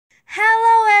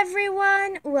Hello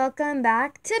everyone! Welcome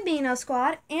back to Beano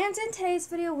Squad, and in today's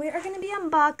video we are going to be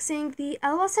unboxing the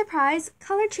L.O.L Surprise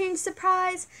Color Change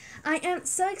Surprise. I am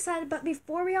so excited, but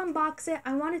before we unbox it,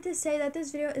 I wanted to say that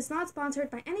this video is not sponsored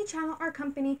by any channel or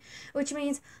company, which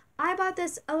means I bought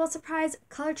this L.O.L Surprise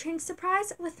Color Change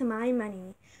Surprise with my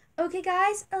money. Okay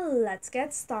guys, let's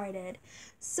get started.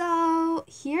 So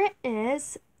here it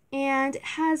is. And it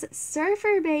has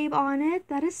Surfer Babe on it.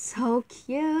 That is so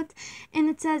cute. And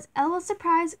it says L.O.L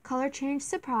Surprise Color Change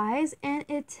Surprise, and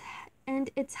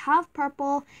it's half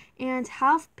purple and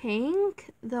half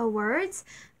pink, the words.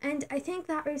 And I think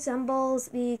that resembles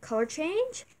the color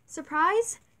change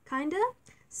surprise, kinda.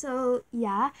 So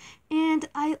yeah, and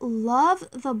I love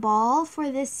the ball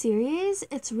for this series.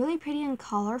 It's really pretty and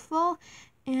colorful,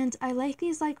 and I like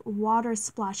these like water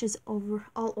splashes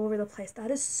all over the place.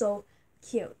 That is so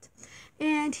cute.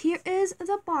 And here is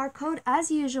the barcode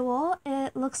as usual.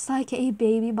 It looks like a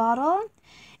baby bottle,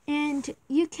 and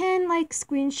you can like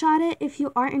screenshot it if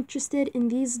you are interested in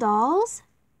these dolls.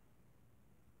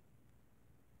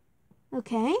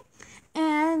 Okay,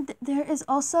 and there is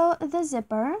also the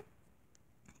zipper,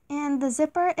 and the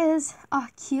zipper is a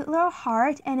cute little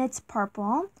heart, and it's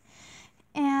purple.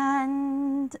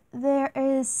 And there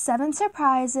is 7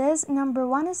 surprises. Number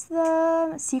 1 is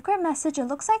the secret message. It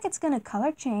looks like it's going to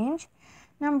color change.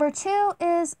 Number 2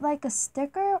 is like a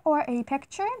sticker or a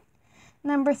picture.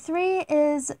 Number 3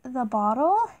 is the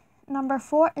bottle. Number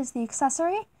 4 is the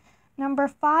accessory. Number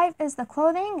 5 is the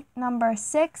clothing. Number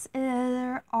 6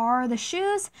 are the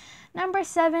shoes. Number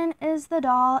 7 is the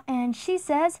doll, and she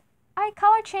says, "I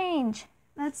color change."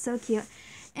 That's so cute.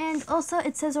 And also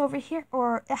it says over here,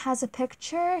 or it has a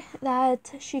picture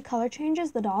that she color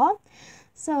changes the doll.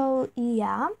 So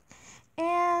yeah.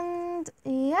 And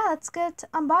yeah, let's get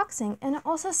unboxing. And it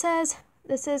also says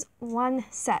this is one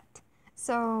set.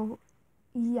 So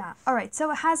yeah. Alright,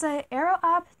 so it has an arrow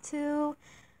up to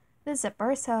the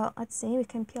zipper. So let's see, we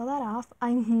can peel that off.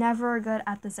 I'm never good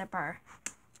at the zipper.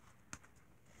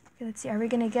 Okay, let's see, are we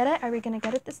gonna get it? Are we gonna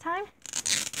get it this time?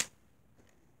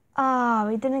 Ah,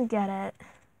 we didn't get it.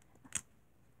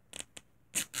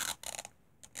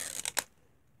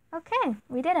 Okay,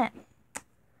 we did it.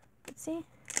 Let's see.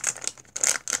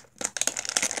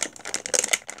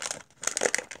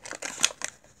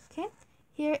 Okay,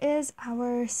 here is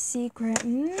our secret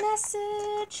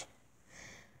message.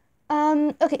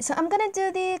 Okay, so I'm gonna do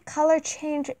the color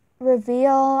change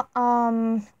reveal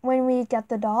when we get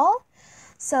the doll.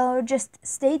 So just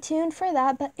stay tuned for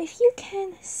that. But if you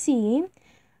can see,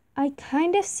 I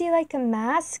kind of see like a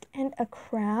mask and a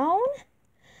crown.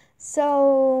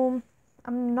 So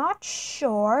I'm not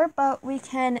sure, but we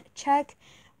can check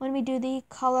when we do the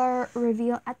color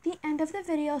reveal at the end of the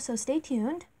video, so stay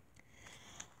tuned.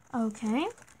 Okay,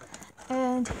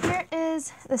 and here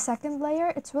is the second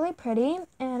layer. It's really pretty,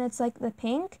 and it's like the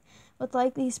pink with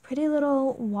like these pretty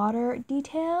little water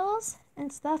details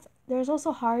and stuff. There's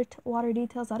also heart water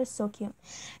details. That is so cute.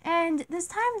 And this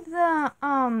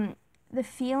time the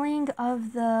feeling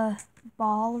of the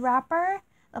ball wrapper,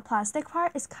 the plastic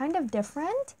part, is kind of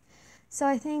different. So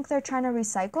I think they're trying to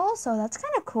recycle, so that's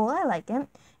kind of cool. I like it.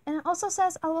 And it also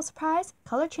says L.O.L Surprise,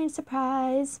 Color Change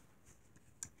Surprise.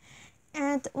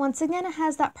 And once again, it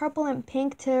has that purple and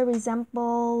pink to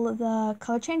resemble the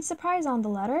Color Change Surprise on the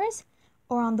letters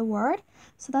or on the word.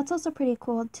 So that's also pretty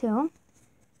cool too.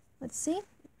 Let's see.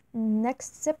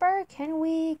 Next zipper, can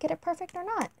we get it perfect or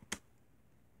not?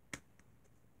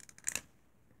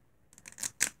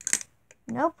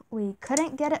 Nope, we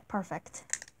couldn't get it perfect.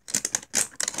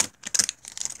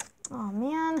 Oh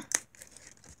man.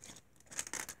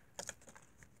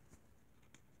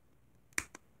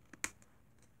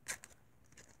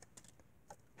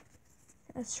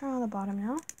 Let's try on the bottom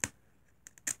now.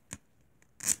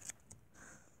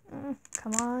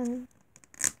 Come on.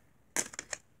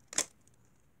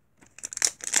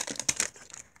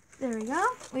 There we go.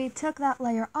 We took that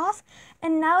layer off,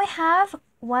 and now we have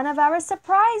one of our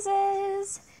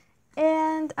surprises.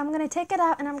 And I'm going to take it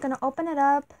out and I'm going to open it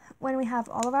up when we have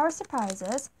all of our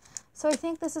surprises. So I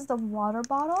think this is the water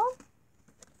bottle.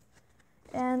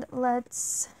 And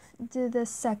let's do the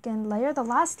second layer, the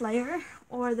last layer,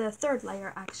 or the third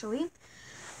layer actually.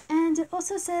 And it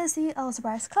also says the L.O.L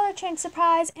Surprise Color Change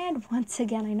Surprise. And once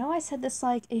again, I know I said this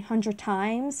like 100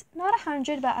 times. Not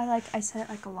 100, but I said it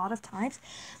like a lot of times.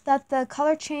 That the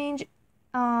color change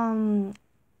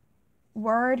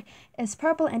word is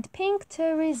purple and pink to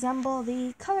resemble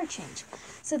the color change.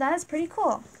 So that is pretty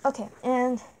cool. Okay,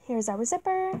 and here's our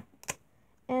zipper.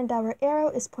 And our arrow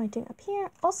is pointing up here.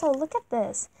 Also, look at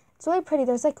this. It's really pretty.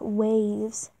 There's like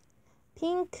waves.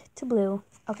 Pink to blue.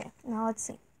 Okay, now let's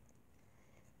see.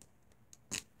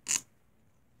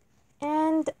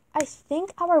 I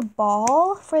think our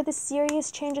ball for the series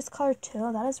changes color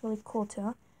too. That is really cool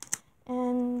too.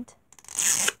 And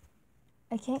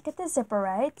I can't get the zipper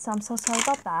right, so I'm so sorry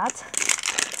about that.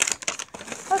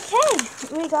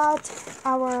 Okay, we got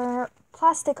our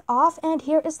plastic off, and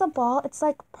here is the ball. It's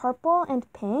like purple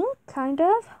and pink, kind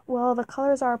of. Well, the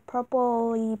colors are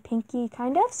purpley, pinky,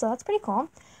 kind of, so that's pretty cool.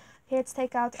 Okay, let's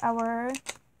take out our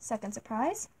second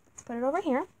surprise. Let's put it over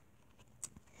here.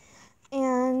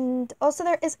 And also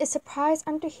there is a surprise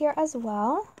under here as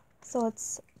well. So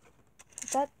let's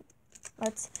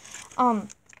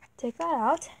take that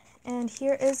out. And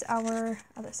here is our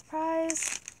other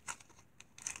surprise.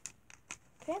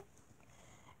 Okay.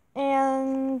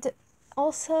 And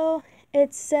also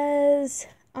it says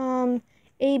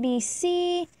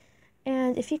ABC,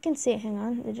 and if you can see it, hang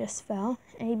on, it just fell.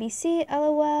 ABC,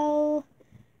 L.O.L,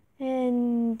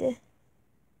 and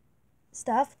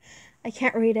stuff. I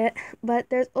can't read it, but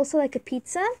there's also like a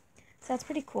pizza, so that's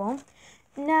pretty cool.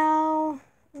 Now,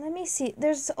 let me see.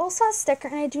 There's also a sticker,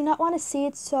 and I do not want to see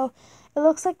it, so it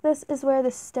looks like this is where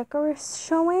the sticker is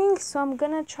showing, so I'm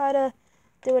gonna try to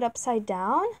do it upside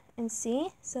down and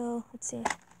see. So, let's see.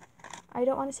 I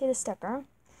don't want to see the sticker.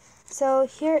 So,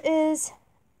 here is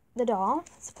the doll.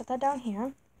 Let's put that down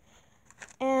here.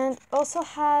 And also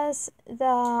has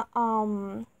the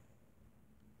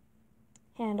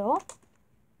handle.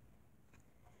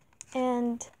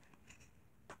 And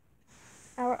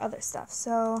our other stuff.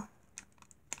 So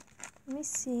let me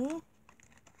see.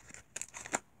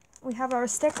 We have our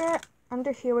sticker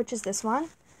under here, which is this one.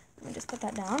 Let me just put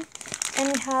that down.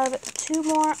 And we have two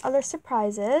more other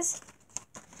surprises.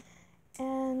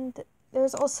 And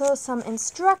there's also some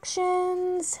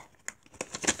instructions.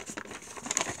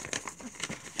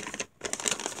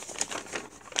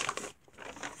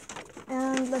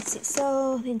 And let's see,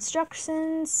 so the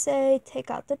instructions say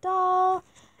take out the doll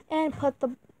and put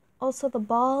also the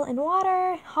ball in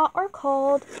water, hot or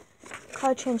cold,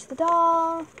 color change the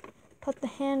doll, put the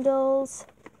handles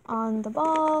on the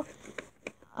ball,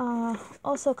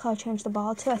 also color change the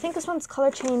ball too. I think this one's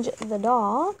color change the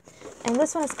doll, and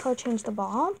this one is color change the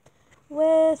ball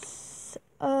with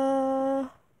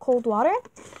cold water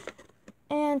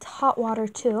and hot water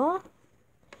too.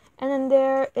 And then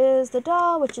there is the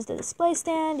doll, which is the display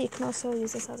stand. You can also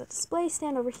use this as a display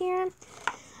stand over here.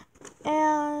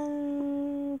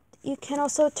 And you can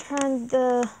also turn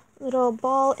the little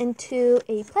ball into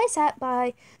a playset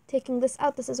by taking this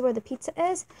out. This is where the pizza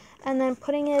is. And then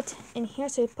putting it in here.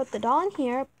 So you put the doll in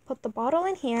here, put the bottle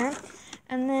in here,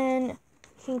 and then you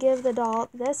can give the doll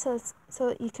this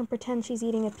so you can pretend she's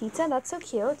eating a pizza. That's so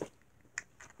cute.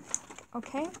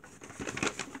 Okay.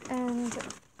 And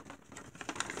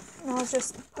I'll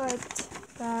just put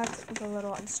back the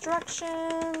little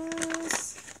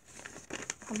instructions.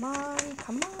 Come on,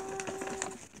 come on.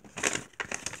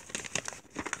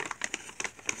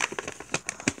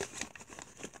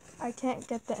 I can't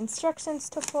get the instructions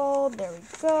to fold. There we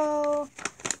go.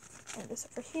 And this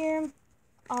over here.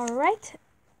 All right,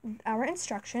 our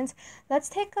instructions. Let's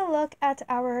take a look at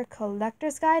our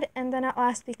collector's guide, and then at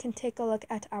last we can take a look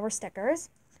at our stickers.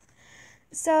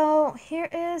 So here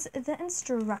is the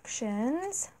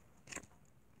instructions,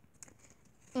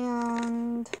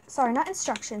 and sorry, not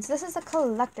instructions, this is a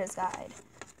collector's guide.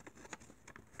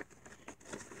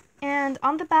 And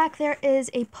on the back there is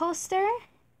a poster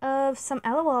of some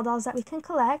L.O.L dolls that we can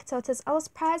collect. So it says L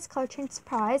Surprise, Color Change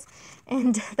Surprise,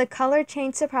 and the color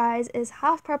change surprise is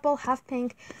half purple, half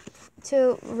pink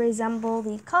to resemble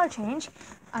the color change.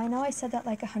 I know I said that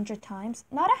like 100 times.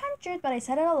 Not 100, but I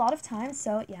said it a lot of times,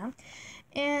 so yeah.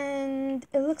 And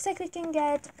it looks like we can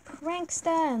get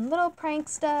Pranksta and Little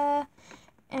Pranksta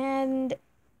and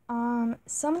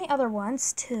so many other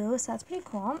ones too, so that's pretty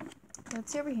cool.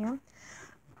 Let's see over here.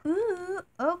 Ooh,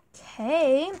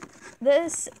 okay.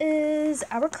 This is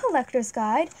our collector's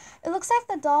guide. It looks like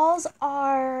the dolls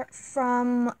are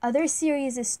from other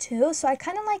series too, so I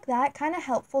kind of like that, kind of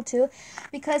helpful too,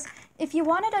 because if you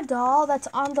wanted a doll that's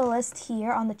on the list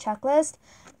here, on the checklist,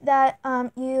 that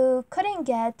you couldn't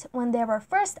get when they were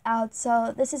first out,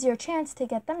 so this is your chance to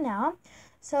get them now.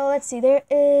 So let's see, there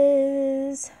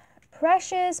is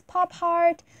Precious, Pop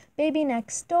Heart, Baby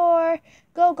Next Door,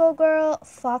 Go Go Girl,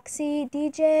 Foxy,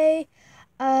 DJ,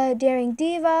 Daring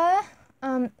Diva,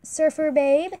 Surfer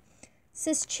Babe,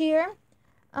 Sis Cheer,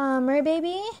 Mer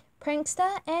Baby,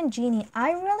 Pranksta, and Genie.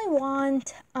 I really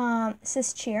want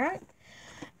Sis Cheer.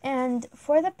 And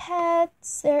for the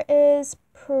pets, there is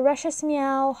Precious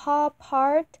Meow, Hop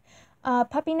Heart,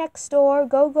 Puppy Next Door,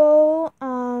 Go Go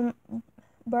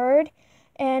Bird,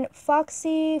 and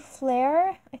Foxy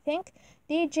Flare, I think,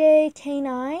 DJ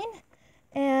K9,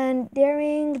 and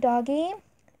Daring Doggy,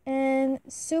 and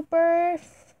Surfer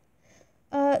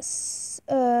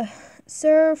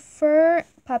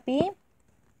Puppy,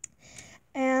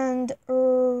 and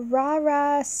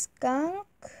Rara Skunk,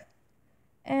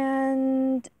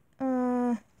 and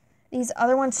these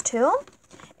other ones too.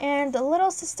 And the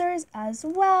little sisters as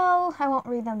well. I won't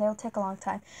read them, they'll take a long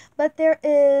time. But there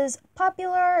is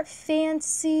popular,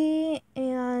 fancy,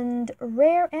 and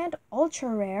rare, and ultra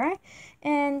rare.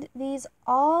 And these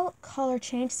all color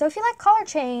change. So if you like color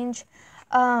change,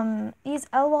 these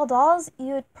L.O.L dolls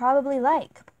you'd probably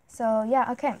like. So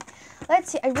yeah, okay.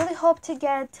 Let's see. I really hope to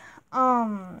get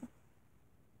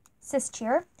Sis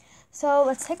Cheer. So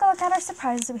let's take a look at our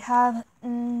surprises. We have,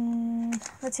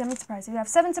 let's see how many surprises. We have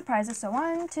 7 surprises. So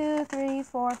 1, 2, 3,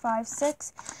 4, 5,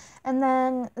 6, and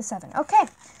then the 7. Okay,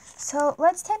 so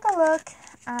let's take a look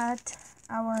at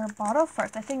our bottle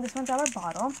first. I think this one's our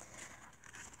bottle.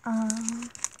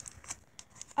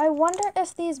 I wonder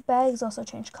if these bags also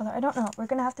change color. I don't know. We're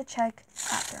going to have to check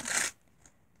after.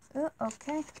 Ooh,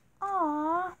 okay.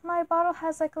 Aw, my bottle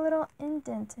has like a little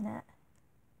indent in it.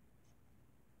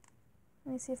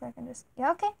 Let me see if I can just,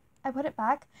 yeah, okay, I put it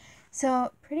back.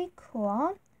 So, pretty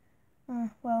cool.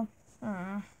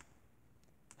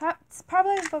 It's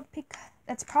probably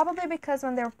because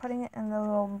when they were putting it in the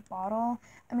little bottle,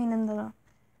 in the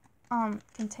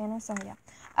container, so yeah.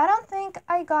 I don't think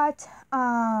I got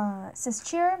Sis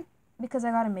Cheer because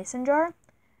I got a mason jar.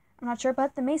 I'm not sure,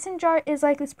 but the mason jar is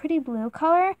like this pretty blue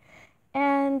color,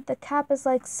 and the cap is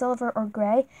like silver or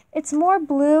gray. It's more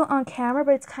blue on camera,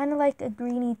 but it's kind of like a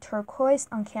greeny turquoise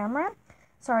on camera.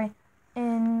 Sorry,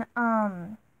 in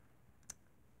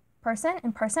person,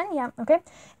 yeah, okay.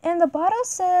 And the bottle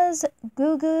says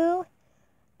Goo Goo,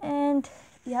 and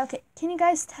yeah, okay. Can you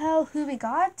guys tell who we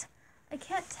got? I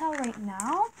can't tell right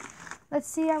now. Let's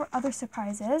see our other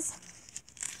surprises.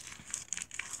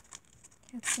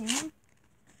 Let's see.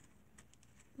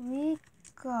 We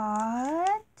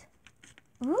got,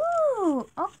 ooh,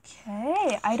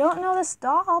 okay. I don't know this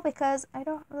doll because I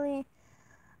don't really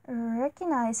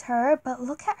recognize her, but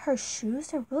look at her shoes.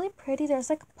 They're really pretty. There's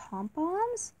like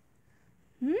pom-poms.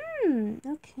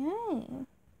 Okay.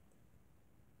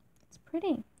 It's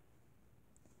pretty.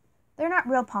 They're not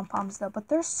real pom-poms though, but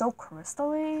they're so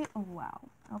crystally. Wow.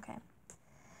 Okay.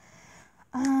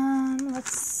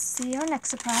 Let's see our next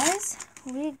surprise.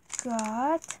 We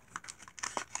got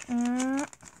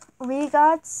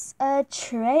a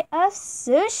tray of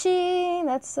sushi.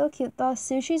 That's so cute. The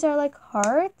sushis are like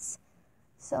hearts,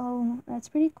 so that's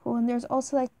pretty cool. And there's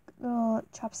also like little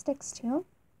chopsticks too,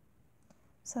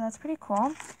 so that's pretty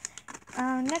cool.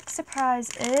 Next surprise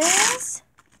is,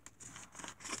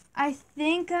 I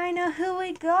think I know who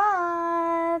we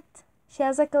got. She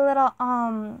has like a little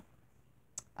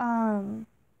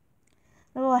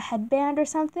little headband or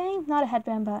something. Not a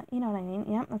headband, but you know what I mean.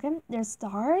 Yeah, okay. There's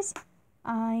stars.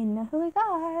 I know who we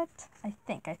got. I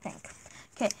think.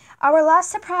 Okay, our last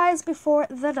surprise before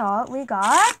the doll, we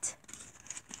got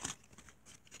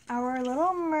our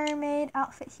little mermaid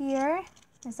outfit here.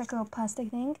 There's like a little plastic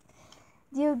thing.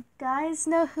 Do you guys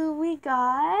know who we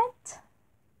got?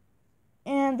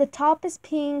 And the top is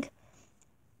pink,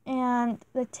 and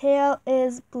the tail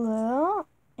is blue,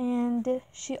 and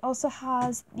she also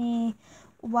has the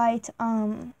white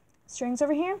strings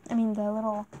over here. The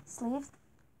little sleeves.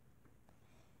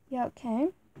 Yeah, okay.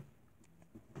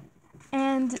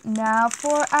 And now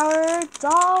for our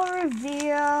doll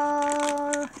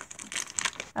reveal.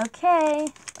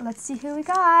 Okay, let's see who we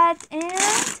got.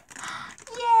 And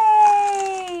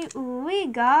yay! We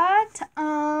got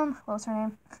what was her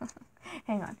name?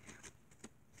 Hang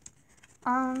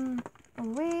on.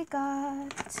 We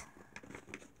got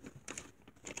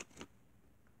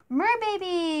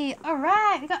Merbaby. All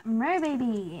right, we got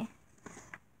Merbaby.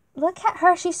 Look at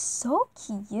her. She's so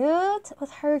cute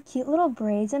with her cute little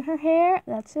braids in her hair.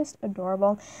 That's just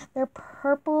adorable. They're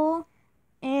purple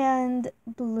and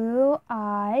blue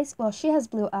eyes. Well, she has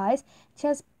blue eyes. She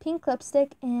has pink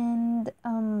lipstick and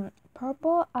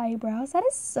purple eyebrows. That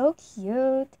is so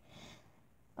cute.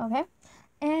 Okay.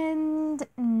 And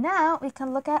now we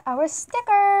can look at our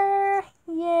sticker.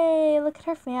 Yay, look at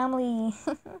her family.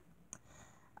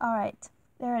 All right,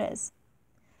 there it is.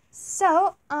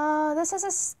 So, this is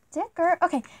a sticker.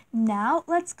 Okay, now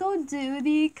let's go do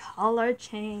the color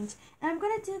change. And I'm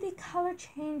going to do the color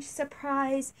change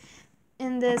surprise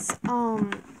in this pearl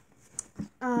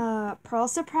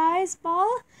surprise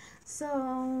ball.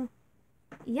 So,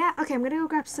 yeah. Okay, I'm going to go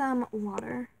grab some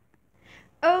water.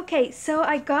 Okay, so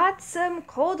I got some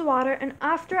cold water, and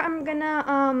after I'm going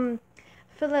to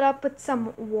fill it up with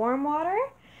some warm water.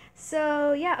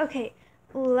 So, yeah, okay.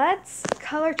 Let's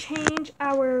color change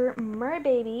our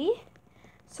Merbaby.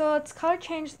 So let's color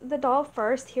change the doll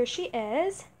first. Here she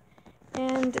is.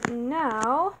 And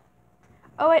now,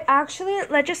 oh wait, actually,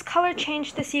 let's just color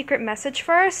change the secret message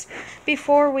first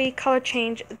before we color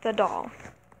change the doll.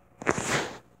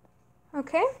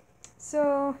 Okay,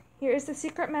 so here is the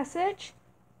secret message.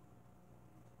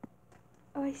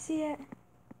 Oh, I see it.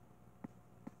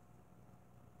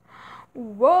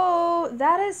 Whoa,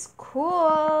 that is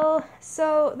cool.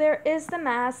 So there is the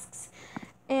masks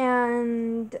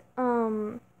and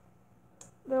the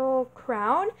little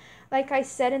crown, like I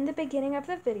said in the beginning of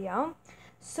the video.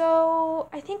 So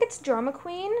I think it's Drama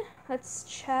Queen. Let's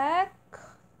check.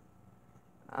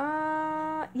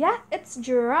 Yeah, it's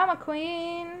Drama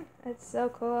Queen. It's so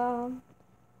cool.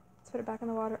 Let's put it back in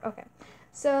the water. Okay,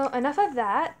 so enough of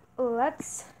that.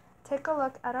 Let's take a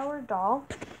look at our doll.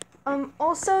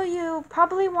 Also, you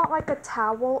probably want like a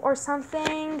towel or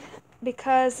something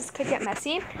because this could get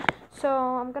messy. So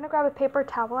I'm gonna grab a paper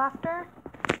towel after.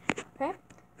 Okay,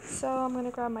 so I'm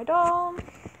gonna grab my doll.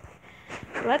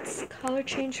 Let's color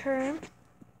change her.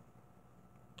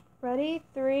 Ready?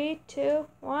 3, 2,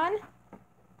 1.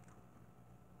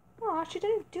 Oh, she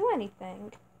didn't do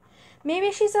anything.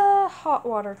 Maybe she's a hot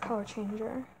water color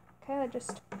changer. Okay, I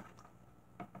just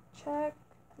check.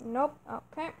 Nope.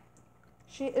 Okay.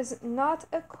 She is not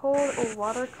a cold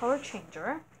water color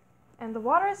changer. And the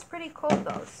water is pretty cold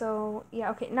though. So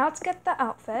yeah, okay, now let's get the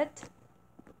outfit.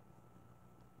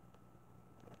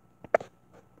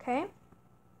 Okay.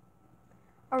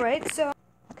 Alright, so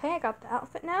okay, I got the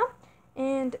outfit now.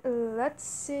 And let's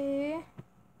see.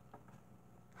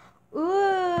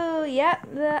 Ooh, yeah,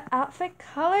 the outfit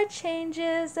color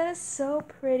changes. That is so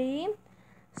pretty.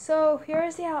 So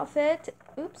here's the outfit.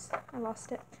 Oops, I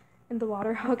lost it in the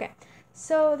water. Okay.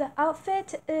 So the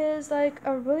outfit is like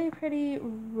a really pretty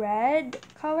red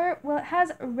color. Well, it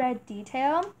has a red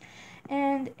detail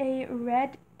and a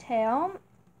red tail,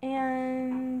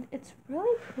 and it's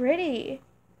really pretty.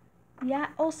 Yeah,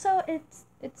 also it's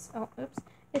oh, oops.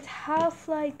 It's half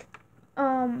like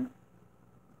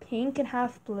pink and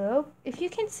half blue. If you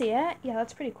can see it, yeah,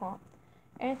 that's pretty cool.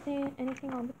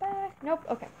 Anything on the back? Nope.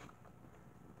 Okay.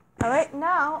 All right,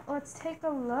 now let's take a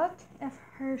look if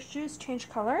her shoes change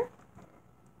color.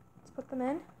 Let's put them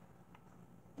in.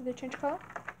 Do they change color?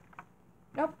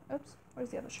 Nope. Oops. Where's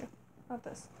the other shoe? Not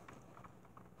this.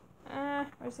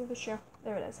 Where's the other shoe?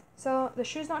 There it is. So the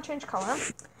shoes not change color.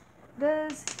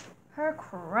 Does her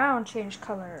crown change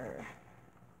color?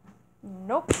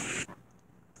 Nope.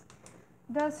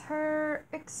 Does her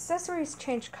accessories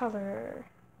change color?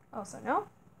 Also no.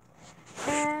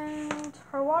 And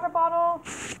her water bottle,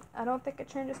 I don't think it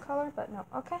changes color, but no.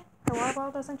 Okay, her water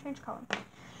bottle doesn't change color.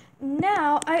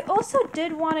 Now, I also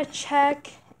did want to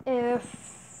check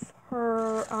if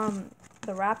her,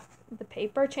 the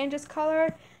paper changes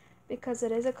color, because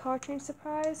it is a color change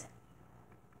surprise.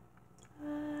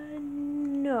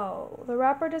 No, the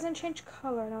wrapper doesn't change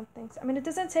color, I don't think so. I mean, it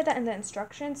doesn't say that in the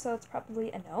instructions, so it's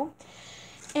probably a no.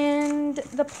 And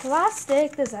the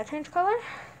plastic, does that change color?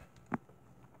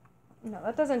 No,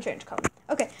 that doesn't change color.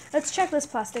 Okay, let's check this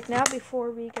plastic now before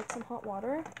we get some hot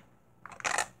water.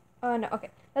 No,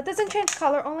 okay. That doesn't change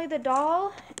color, only the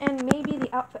doll and maybe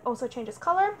the outfit also changes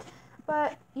color.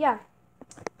 But yeah.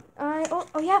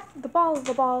 Oh yeah, the ball.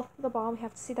 We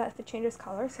have to see that if it changes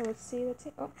color. So let's see.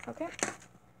 Oh, okay.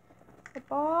 The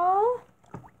ball.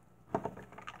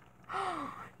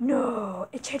 No,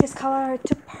 it changes color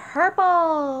to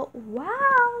purple.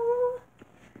 Wow.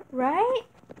 Right?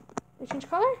 It changed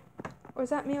color? Or is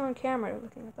that me on camera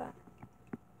looking at that?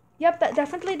 Yep, that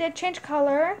definitely did change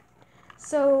color.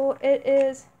 So it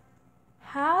is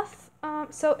half,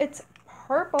 so it's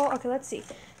purple. Okay, let's see.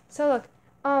 So look,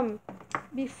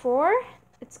 before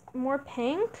it's more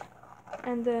pink,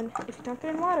 and then if you dunk it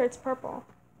in water, it's purple.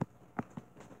 You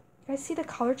guys see the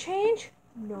color change?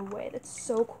 No way, that's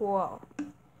so cool. Let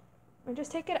me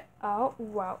just take it out.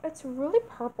 Wow, it's really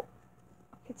purple.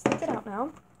 Okay, let's take it out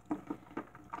now.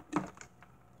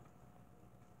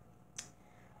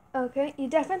 Okay, you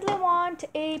definitely want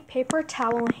a paper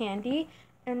towel handy.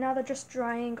 And now they're just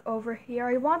drying over here.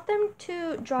 I want them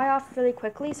to dry off really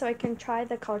quickly so I can try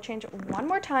the color change one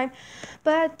more time.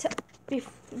 But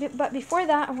before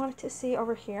that, I wanted to see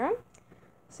over here.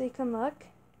 So you can look.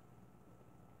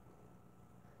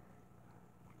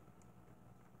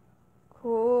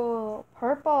 Cool.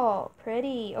 Purple.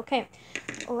 Pretty. Okay,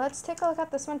 let's take a look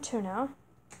at this one too now.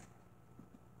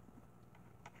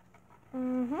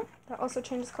 That also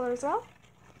changes color as well.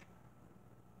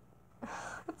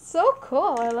 It's so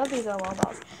cool. I love these L.O.L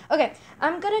dolls. Okay,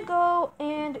 I'm gonna go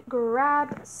and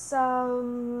grab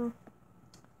some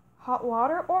hot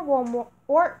water or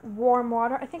warm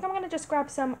water. I think I'm gonna just grab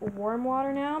some warm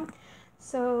water now.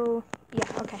 So yeah,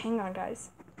 okay, hang on guys.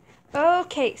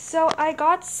 Okay, so I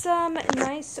got some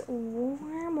nice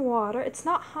warm water. It's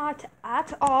not hot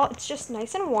at all. It's just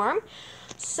nice and warm.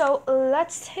 So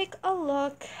let's take a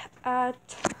look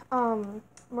at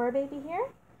Merbaby here.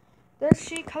 Does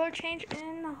she color change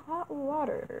in hot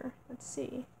water? Let's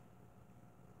see.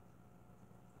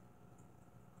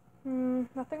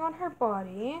 Nothing on her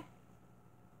body.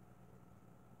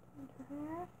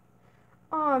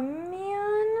 Oh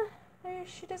man,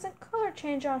 she doesn't color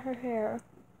change on her hair.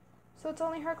 So it's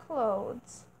only her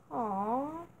clothes.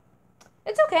 Aww.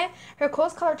 It's okay. Her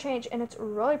clothes color change and it's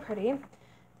really pretty.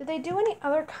 Did they do any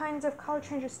other kinds of color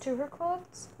changes to her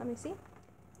clothes? Let me see.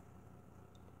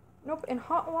 Nope, in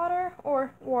hot water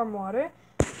or warm water,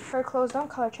 her clothes don't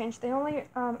color change. They only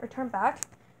return back.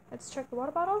 Let's check the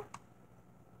water bottle.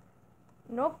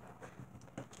 Nope.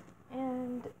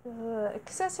 And the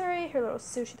accessory, her little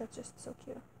sushi, that's just so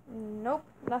cute. Nope,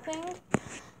 nothing.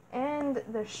 And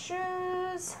the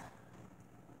shoes.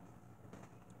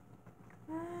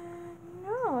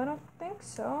 No, I don't think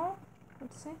so.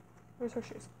 Let's see. Where's her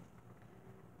shoes?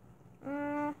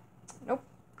 Nope.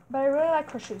 But I really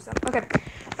like her shoes though. Okay,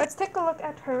 let's take a look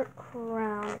at her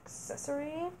crown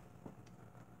accessory.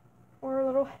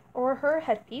 Or her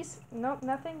headpiece. Nope,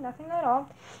 nothing at all.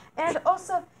 And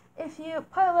also, if you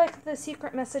put like the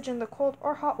secret message in the cold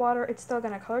or hot water, it's still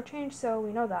gonna color change, so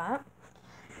we know that.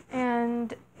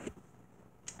 And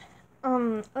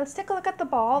let's take a look at the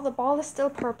ball. The ball is still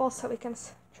purple, so we can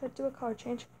try to do a color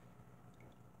change.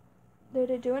 Did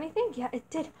it do anything? Yeah, it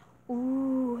did.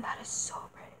 Ooh, that is so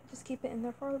pretty. Just keep it in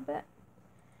there for a little bit.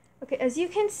 Okay, as you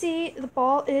can see, the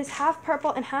ball is half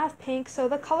purple and half pink, so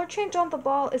the color change on the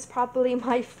ball is probably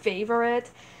my favorite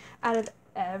out of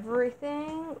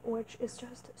everything, which is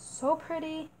just so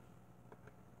pretty.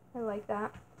 I like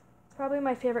that. It's probably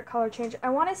my favorite color change. I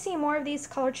want to see more of these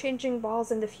color changing balls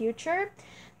in the future,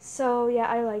 so yeah,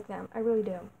 I like them. I really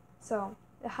do. So,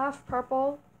 the half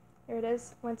purple, here it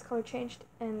is, when it's color changed,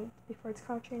 and before it's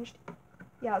color changed.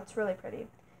 Yeah, it's really pretty.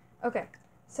 Okay.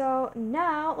 So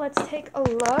now let's take a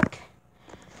look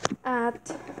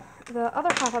at the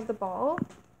other half of the ball.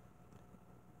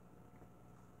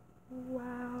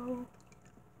 Wow.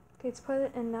 Okay, let's put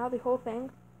it in now, the whole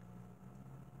thing.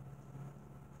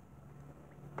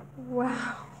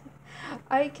 Wow.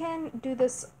 I can do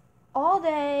this all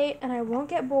day and I won't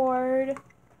get bored.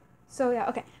 So yeah,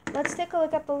 okay. Let's take a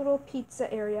look at the little pizza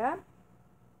area.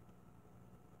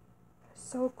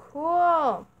 So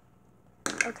cool.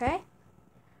 Okay.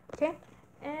 Okay,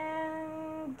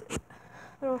 and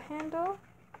little handle.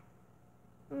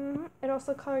 It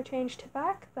also color changed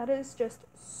back. That is just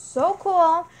so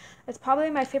cool. It's probably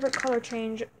my favorite color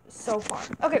change so far.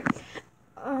 Okay.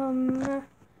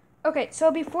 Okay, so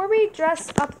before we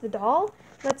dress up the doll,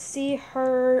 let's see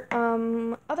her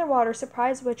other water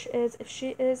surprise, which is if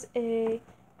she is a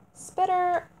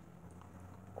spitter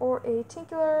or a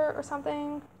tinkler or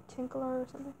something. Tinkler or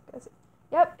something.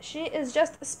 Yep, she is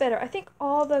just a spitter. I think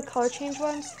all the color change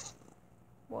ones,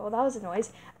 well, that was a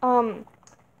noise, are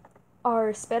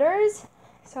spitters.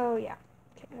 So, yeah.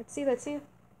 Okay, let's see.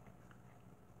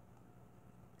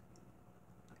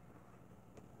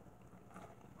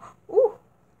 Ooh,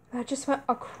 that just went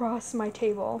across my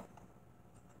table.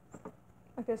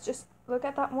 Okay, let's just look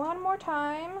at that one more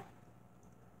time.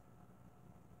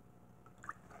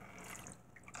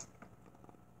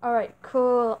 Alright,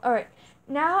 cool. Alright.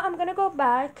 Now I'm gonna go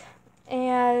back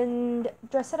and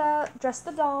dress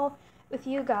the doll with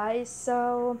you guys.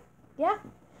 So yeah,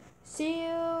 see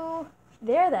you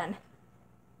there then.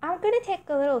 I'm gonna take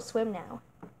a little swim now.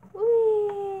 Whee!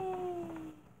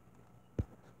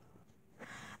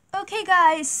 Okay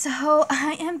guys, so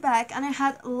I am back and I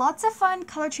had lots of fun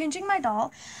color changing my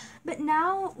doll. But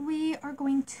now we are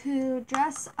going to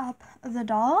dress up the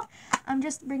doll. I'm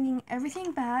just bringing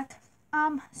everything back.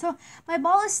 So my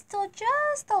ball is still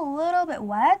just a little bit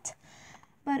wet,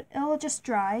 but it'll just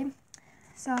dry.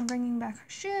 So I'm bringing back her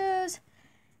shoes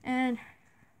and her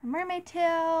mermaid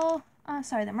tail,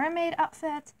 the mermaid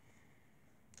outfit,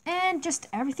 and just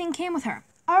everything came with her.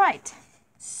 All right,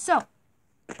 so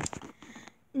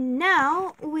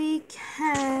now we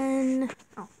can,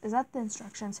 oh, is that the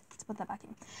instructions? Let's put that back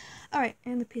in. All right,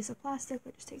 and the piece of plastic,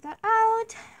 we'll just take that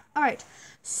out. All right,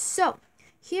 so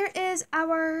here is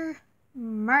our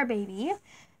Merbaby,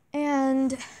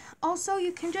 and also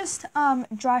you can just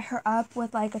dry her up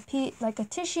with like a piece of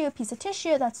tissue.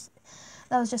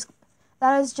 That is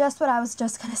just what I was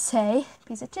just gonna say.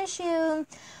 Piece of tissue,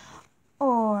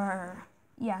 or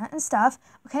yeah, and stuff.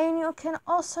 Okay, and you can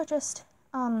also just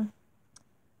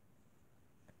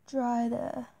dry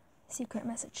the secret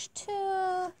message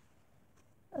too.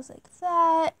 Goes like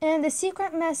that. And the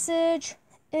secret message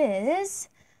is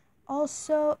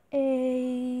also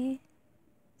a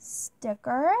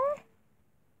sticker.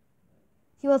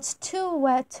 Well, it's too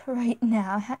wet right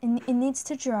now. It needs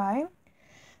to dry.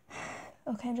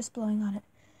 Okay, I'm just blowing on it.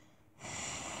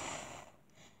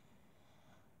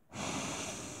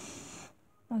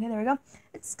 Okay, there we go.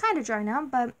 It's kind of dry now,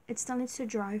 but it still needs to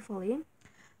dry fully.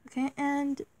 Okay,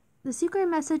 and the secret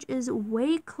message is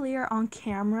way clear on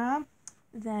camera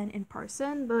than in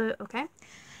person, but okay.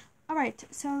 All right,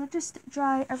 so let's just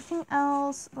dry everything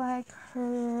else, like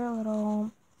her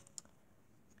little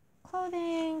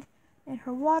clothing and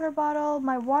her water bottle.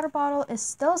 My water bottle is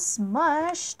still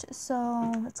smushed,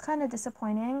 so it's kind of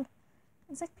disappointing.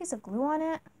 There's like a piece of glue on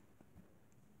it.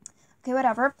 Okay,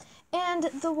 whatever. And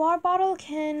the water bottle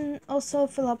can also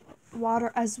fill up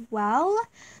water as well.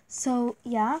 So,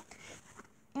 yeah.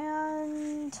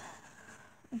 And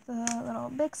the little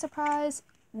big surprise.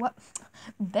 What?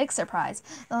 Big surprise.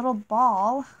 The little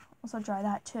ball. Also dry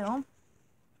that too.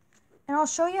 And I'll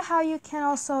show you how you can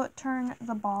also turn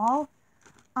the ball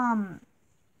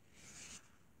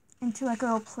into like a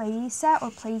little play set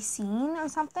or play scene or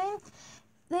something.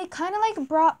 They kind of like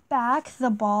brought back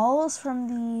the balls from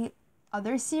the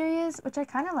other series, which I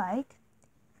kind of like.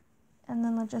 And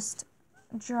then I'll just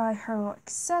dry her little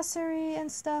accessory and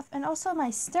stuff. And also my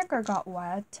sticker got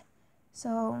wet,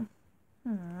 so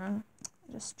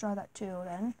just dry that too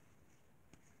then.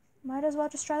 Might as well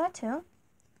just dry that too.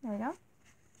 There we go.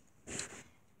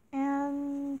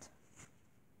 And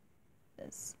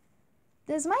this.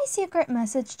 Does my secret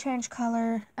message change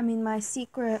color? I mean my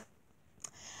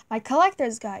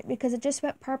collector's guide, because it just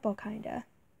went purple kinda.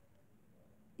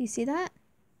 You see that?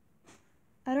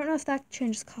 I don't know if that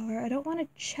changes color. I don't want to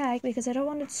check because I don't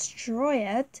want to destroy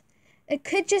it. It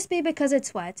could just be because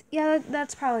it's wet. Yeah,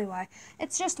 that's probably why.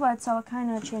 It's just wet, so it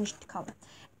kind of changed color.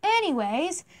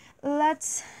 Anyways,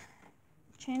 let's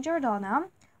change our doll now,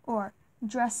 or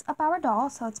dress up our doll.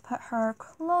 So let's put her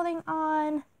clothing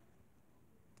on.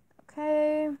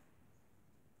 Okay,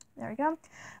 there we go.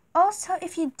 Also,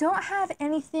 if you don't have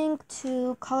anything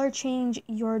to color change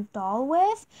your doll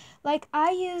with, like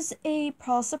I use a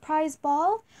Pearl Surprise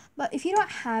ball, but if you don't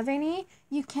have any,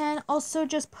 you can also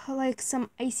just put like some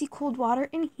icy cold water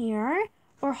in here,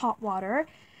 or hot water.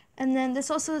 And then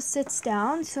this also sits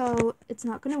down, so it's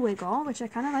not going to wiggle, which I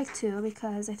kind of like too,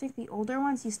 because I think the older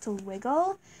ones used to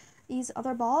wiggle these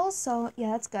other balls, so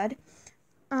yeah, that's good.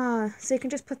 So you can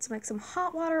just put some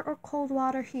hot water or cold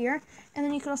water here, and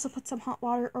then you can also put some hot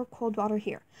water or cold water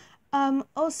here.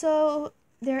 Also,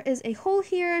 there is a hole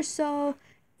here, so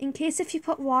in case if you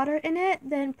put water in it,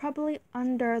 then probably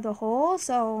under the hole,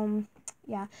 so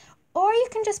yeah. Or you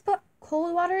can just put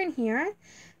cold water in here,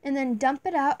 and then dump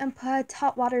it out and put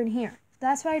hot water in here.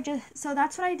 That's what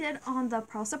I did on the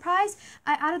Pearl Surprise.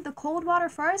 I added the cold water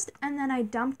first, and then I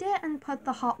dumped it and put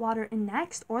the hot water in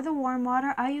next, or the warm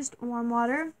water. I used warm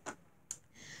water.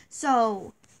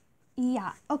 So,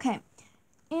 yeah, okay.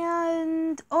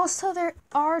 And also there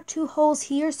are 2 holes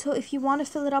here, so if you want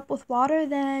to fill it up with water,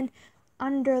 then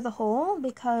under the hole,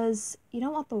 because you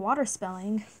don't want the water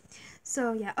spilling.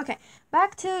 So, yeah, okay.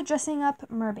 Back to dressing up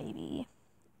Merbaby.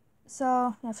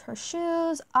 So, we have her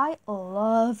shoes. I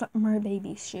love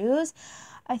Merbaby shoes.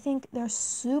 I think they're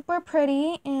super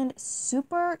pretty and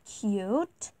super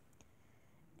cute.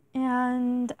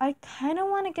 And I kind of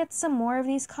want to get some more of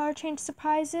these color change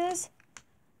surprises.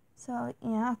 So,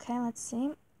 yeah, okay, let's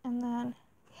see. And then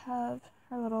we have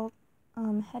her little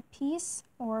headpiece,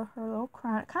 or her little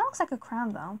crown. It kind of looks like a crown,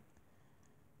 though.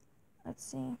 Let's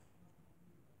see.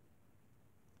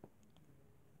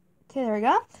 Okay, there we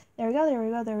go. There we go, there we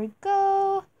go, there we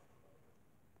go.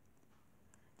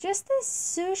 Just this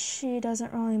sushi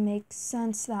doesn't really make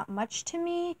sense that much to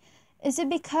me. Is it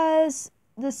because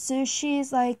the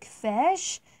sushi's like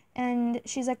fish and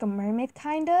she's like a mermaid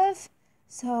kind of?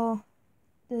 So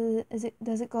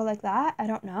does it go like that? I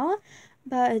don't know.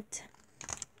 But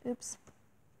oops.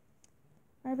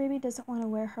 Merbaby doesn't want to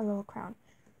wear her little crown.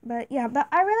 But yeah, but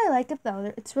I really like it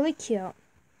though. It's really cute.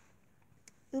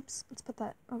 Oops, let's put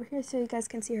that over here so you guys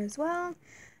can see her as well.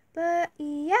 But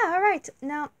yeah, all right.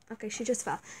 Now, okay, she just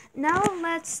fell. Now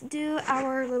let's do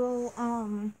our little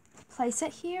play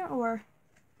set here, or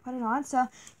put it on. So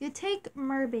you take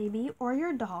Merbaby or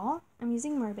your doll. I'm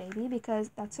using Merbaby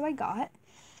because that's who I got.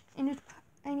 And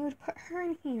you would put her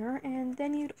in here, and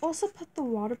then you'd also put the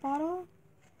water bottle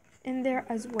in there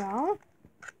as well.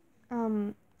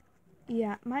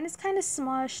 Yeah, mine is kind of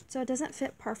smushed, so it doesn't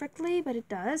fit perfectly, but it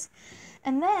does.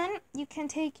 And then you can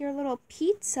take your little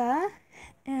pizza,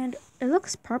 and it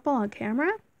looks purple on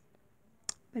camera.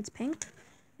 It's pink.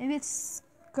 Maybe it's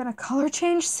gonna color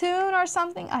change soon or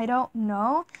something. I don't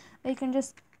know. But you can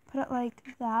just put it like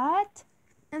that.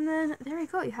 And then there you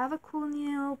go. You have a cool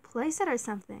new playset or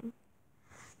something.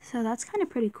 So that's kind of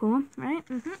pretty cool, right?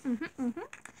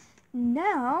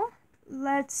 Now,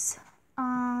 let's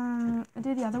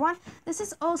do the other one. This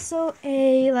is also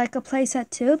like a playset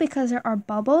too because there are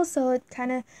bubbles, so it's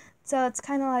kind of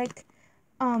like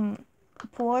a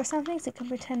pool or something, so you can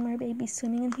pretend we're babies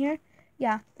swimming in here.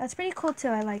 Yeah, that's pretty cool too.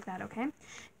 I like that, okay?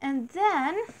 And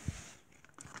then,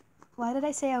 why did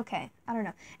I say okay? I don't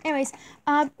know. Anyways,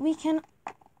 we can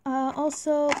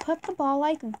also put the ball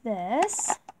like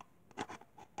this.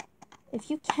 If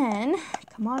you can.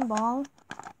 Come on, ball.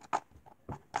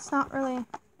 It's not really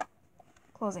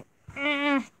closing.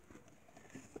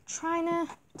 Trying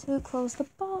to close the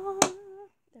ball.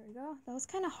 There we go. That was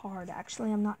kind of hard,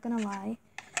 actually. I'm not going to lie.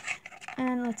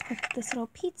 And let's put this little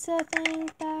pizza thing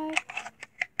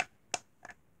back.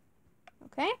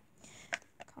 Okay.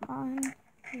 Come on.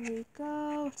 Here we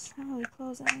go. It's not really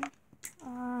closing.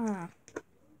 Come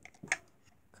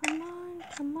on.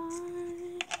 Come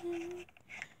on.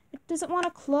 It doesn't want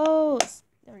to close.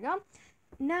 There we go.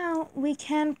 Now we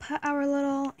can put our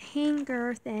little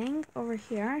hanger thing over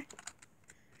here.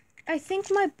 I think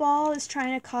my ball is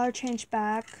trying to color change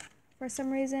back for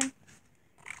some reason.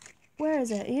 Where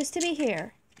is it? It used to be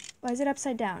here. Why is it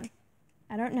upside down?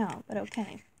 I don't know, but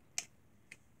okay.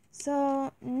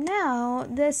 So now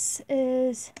this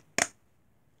is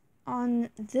on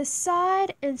this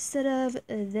side instead of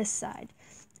this side.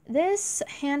 This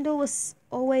handle was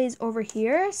always over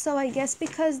here, so I guess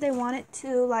because they want it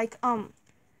to like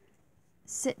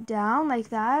sit down like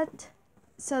that,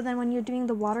 so then when you're doing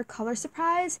the watercolor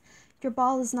surprise, your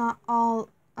ball is not all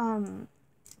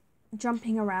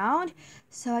jumping around.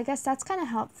 So I guess that's kind of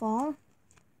helpful.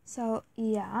 So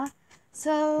yeah,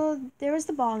 so there is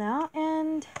the ball now,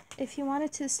 and if you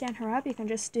wanted to stand her up, you can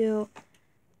just do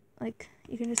like,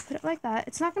 you can just put it like that.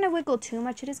 It's not going to wiggle too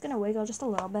much. It is going to wiggle just a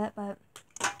little bit, but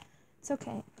it's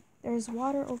okay. There's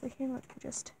water over here. Let me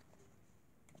just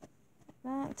like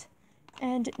that.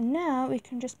 And now we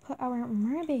can just put our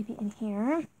merbaby in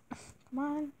here. Come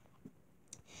on.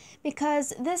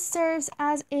 Because this serves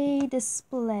as a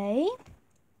display.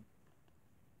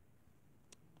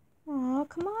 Oh,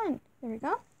 come on. There we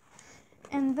go.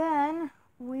 And then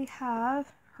we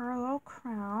have her little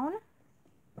crown.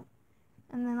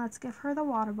 And then let's give her the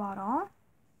water bottle.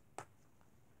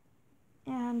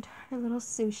 And her little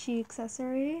sushi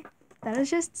accessory. That is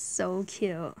just so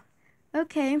cute.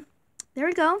 Okay, there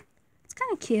we go. It's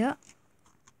kind of cute.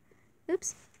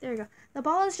 Oops, there we go. The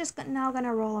ball is just now going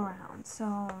to roll around.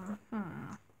 So,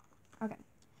 okay.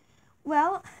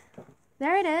 Well,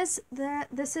 there it is.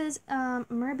 This is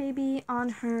Merbaby on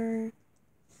her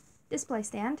display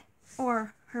stand,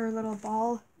 or her little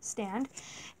ball stand.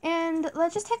 And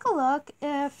let's just take a look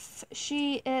if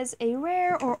she is a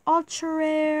rare or ultra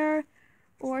rare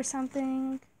or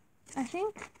something. I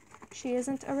think she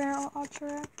isn't a rare or ultra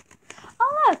rare.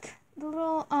 Oh, look! The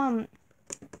little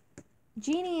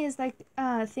genie is like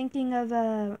thinking of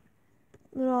a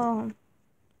little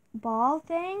ball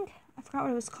thing. I forgot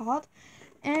what it was called.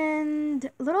 And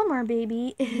Little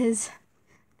Merbaby is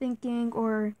thinking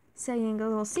or saying a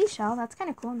little seashell. That's kind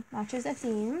of cool. Matches the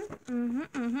theme.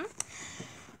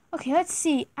 Okay, let's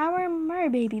see. Our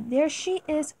Merbaby. There she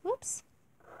is. Whoops.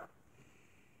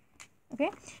 Okay.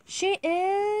 She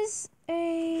is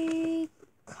a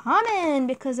common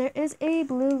because there is a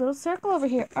blue little circle over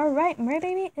here. All right,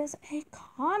 Merbaby is a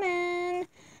common.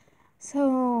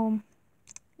 So,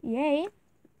 yay.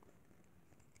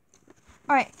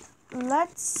 All right,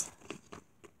 let's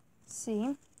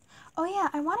see. Oh yeah,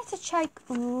 I wanted to check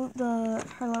her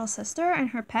little sister and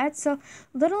her pet. So,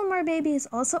 Little Merbaby is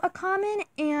also a common,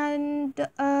 and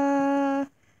the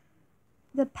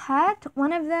pet,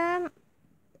 one of them,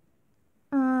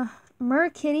 Mer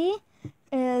Kitty,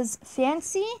 is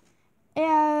Fancy,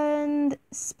 and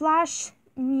Splash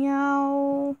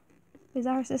Meow, is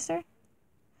that her sister?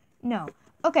 No.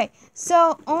 Okay,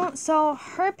 so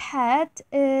her pet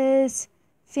is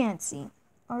Fancy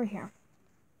over here.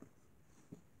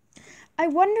 I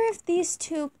wonder if these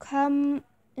two come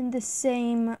in the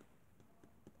same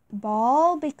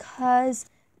ball because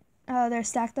they're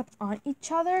stacked up on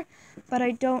each other, but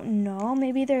I don't know.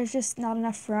 Maybe there's just not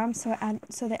enough room, so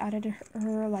they added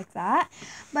her like that.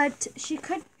 But she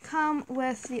could come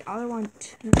with the other one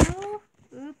too.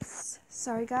 Oops,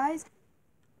 sorry guys.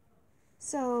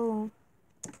 So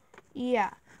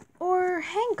yeah, or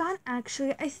hang on.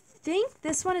 Actually, I think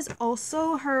this one is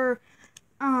also her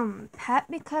pet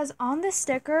because on the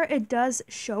sticker it does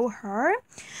show her.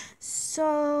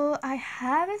 So I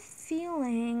have a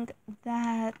feeling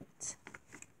that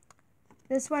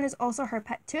this one is also her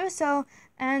pet too. So,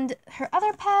 and her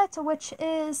other pet, which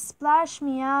is Splash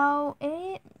Meow,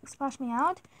 Splash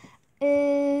Meowed,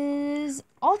 is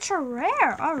ultra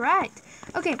rare. All right.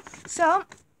 Okay, so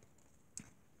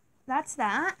that's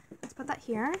that. Let's put that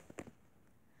here.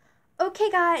 Okay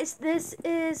guys, this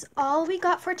is all we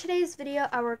got for today's video.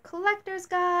 Our collector's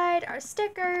guide, our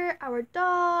sticker, our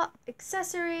doll,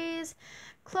 accessories,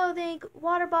 clothing,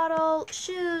 water bottle,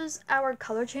 shoes, our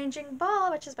color changing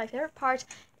ball, which is my favorite part,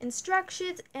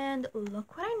 instructions, and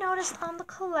look what I noticed on the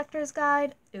collector's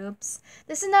guide. Oops.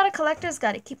 This is not a collector's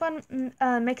guide. I keep on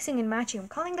mixing and matching. I'm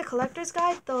calling the collector's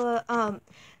guide the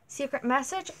secret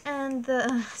message and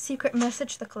the secret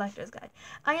message the collector's guide.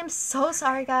 I am so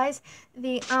sorry guys.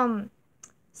 The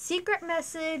secret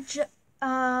message,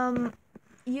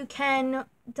 you can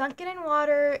dunk it in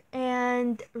water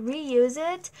and reuse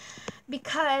it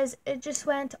because it just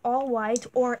went all white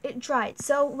or it dried.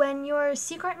 So when your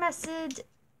secret message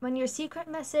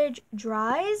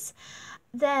dries,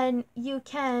 then you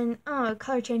can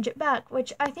color change it back,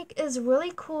 which I think is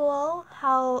really cool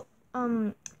how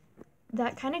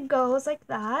that kind of goes like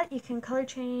that. You can color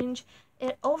change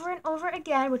it over and over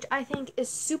again, which I think is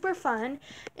super fun.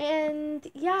 And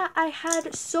yeah, I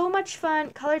had so much fun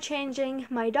color changing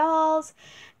my dolls.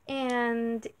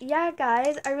 And yeah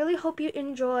guys, I really hope you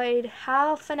enjoyed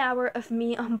half an hour of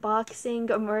me unboxing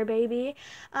Merbaby.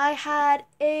 I had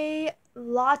a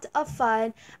lot of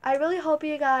fun. I really hope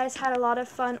you guys had a lot of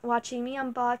fun watching me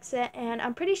unbox it, and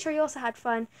I'm pretty sure you also had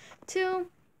fun too.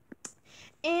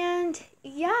 And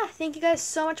yeah, thank you guys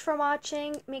so much for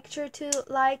watching. Make sure to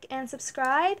like and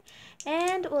subscribe,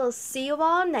 and we'll see you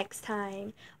all next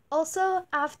time. Also,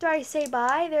 after I say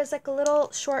bye, there's like a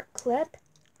little short clip.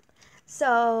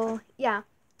 So yeah,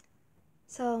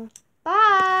 so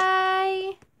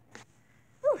bye.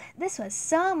 Ooh, this was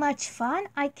so much fun.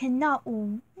 I cannot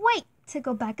wait to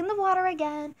go back in the water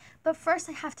again. But first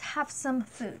I have to have some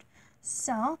food.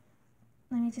 So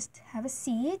let me just have a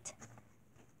seat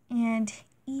and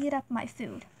eat up my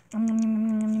food.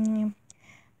 Ooh,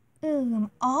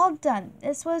 I'm all done.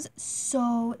 This was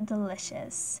so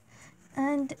delicious.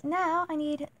 And now I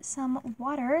need some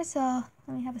water, so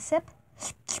let me have a sip.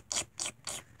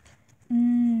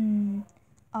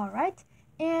 Alright,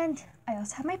 and I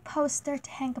also have my poster to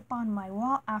hang up on my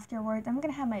wall afterward. I'm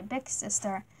gonna have my big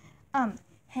sister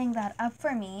hang that up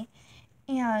for me.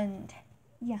 And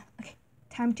yeah, okay,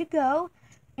 time to go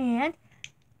and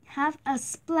have a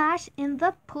splash in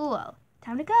the pool.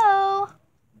 Time to go.